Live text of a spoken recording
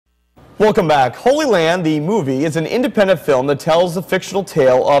Welcome back. HolyLand The Movie is an independent film that tells the fictional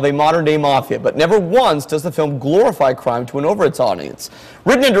tale of a modern-day mafia, but never once does the film glorify crime to win over its audience.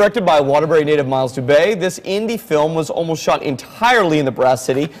 Written and directed by Waterbury native Miles Dubé, this indie film was almost shot entirely in the Brass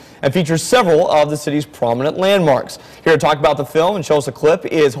City and features several of the city's prominent landmarks. Here to talk about the film and show us a clip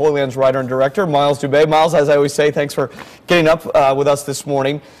is HolyLand's writer and director, Miles Dubé. Miles, as I always say, thanks for getting up with us this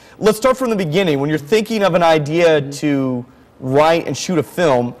morning. Let's start from the beginning. When you're thinking of an idea to write and shoot a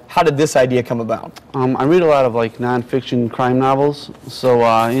film, how did this idea come about? I read a lot of non-fiction crime novels,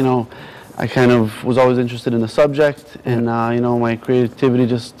 so you know, I kind of was always interested in the subject, and you know, my creativity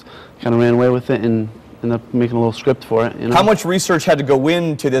just kind of ran away with it and ended up making a little script for it. You know? How much research had to go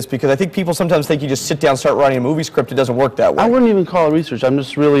into this? Because I think people sometimes think you just sit down and start writing a movie script. It doesn't work that way. I wouldn't even call it research. I'm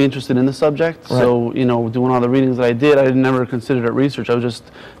just really interested in the subject. Right. So, you know, doing all the readings that I did, I never considered it research. I was just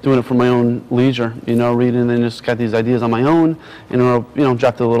doing it for my own leisure, you know, reading and just got these ideas on my own, and you know,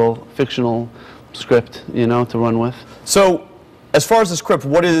 dropped a little fictional script, you know, to run with. So, as far as the script,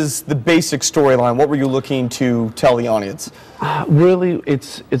 what is the basic storyline? What were you looking to tell the audience? Really,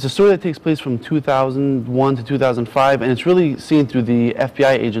 it's a story that takes place from 2001 to 2005, and it's really seen through the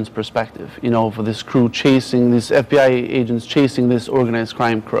FBI agent's perspective. You know, for this crew chasing, these FBI agents chasing this organized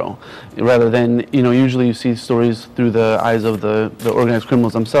crime crew, rather than, you know, usually you see stories through the eyes of the organized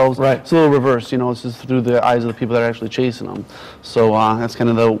criminals themselves. Right. It's a little reverse, you know, it's just through the eyes of the people that are actually chasing them. So that's kind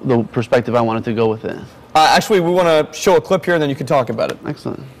of the perspective I wanted to go with it. Actually, we want to show a clip here, and then you can talk about it.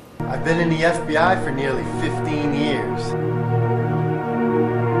 Excellent. I've been in the FBI for nearly 15 years.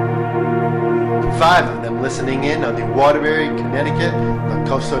 5 of them listening in on the Waterbury, Connecticut, La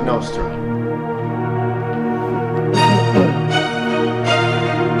Cosa Nostra.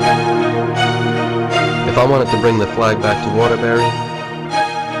 If I wanted to bring the flag back to Waterbury,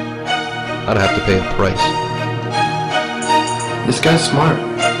 I'd have to pay a price. This guy's smart.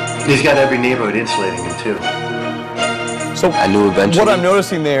 He's got every neighborhood insulating him, too. So I knew eventually. What I'm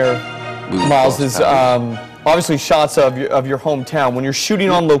noticing there, Miles, is obviously shots of your hometown. When you're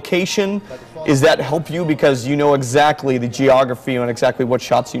shooting on location, does that help you because you know exactly the geography and exactly what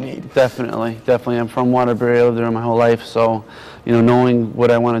shots you need? Definitely, definitely. I'm from Waterbury. I lived there my whole life, so you know, knowing what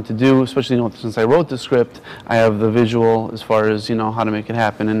I wanted to do, especially, you know, since I wrote the script, I have the visual as far as, you know, how to make it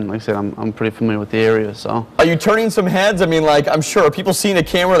happen. And like I said, I'm pretty familiar with the area. So. Are you turning some heads? I mean, like, I'm sure, are people seeing a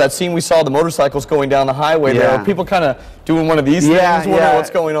camera? That scene we saw the motorcycles going down the highway there. Are people kind of doing one of these things? Wondering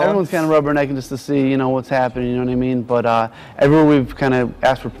what's going on? Everyone's kind of rubbernecking just to see, you know, what's happening. You know what I mean? But everywhere we've kind of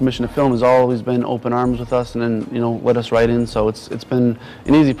asked for permission to film has always been open arms with us, and then, you know, let us right in. So it's been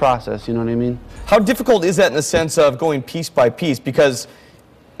an easy process. You know what I mean? How difficult is that in the sense of going piece by piece? Because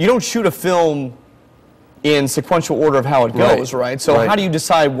you don't shoot a film in sequential order of how it goes, right? So how do you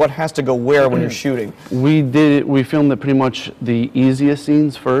decide what has to go where when you're shooting? We filmed it pretty much the easiest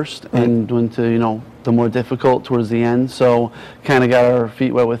scenes first, and went to, you know, the more difficult towards the end. So kind of got our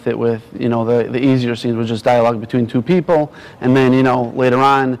feet wet with it with, you know, the easier scenes was just dialogue between two people, and then, you know, later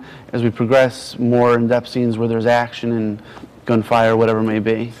on as we progress, more in-depth scenes where there's action and gunfire, whatever it may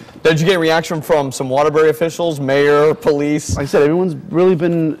be. Did you get a reaction from some Waterbury officials, mayor, police? Like I said, everyone's really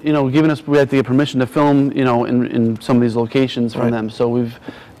been, you know, giving us, we had to get permission to film, you know, in some of these locations from them. So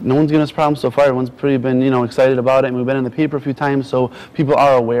no one's given us problems so far. Everyone's pretty been, you know, excited about it, and we've been in the paper a few times, so people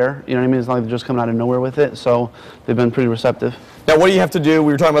are aware, you know what I mean? It's not like they're just coming out of nowhere with it, so they've been pretty receptive. Now, what do you have to do?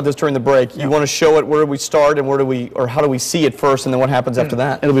 We were talking about this during the break. You want to show it, where do we start, and or how do we see it first, and then what happens after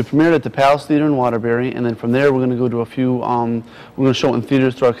that? It'll be premiered at the Palace Theater in Waterbury, and then from there we're going to go to a few, we're going to show it in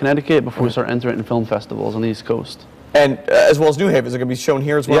theaters throughout Connecticut before we start entering it in film festivals on the East Coast. And as well as New Haven, is it going to be shown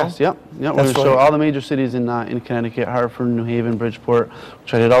here as well? Yes, yep. We're going to show all the major cities in Connecticut, Hartford, New Haven, Bridgeport. We'll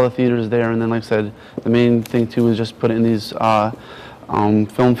try to hit all the theaters there, and then, like I said, the main thing too is just put it in these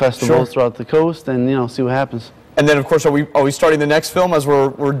film festivals throughout the coast, and, you know, see what happens. And then, of course, are we starting the next film as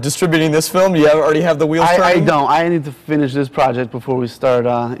we're distributing this film? Do you already have the wheels turning? I don't. I need to finish this project before we start,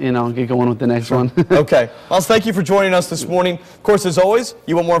 you know, get going with the next one. Okay. Well, thank you for joining us this morning. Of course, as always,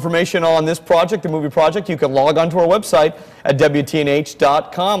 you want more information on this project, the movie project, you can log on to our website at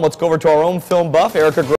WTNH.com. Let's go over to our own film buff, Erica.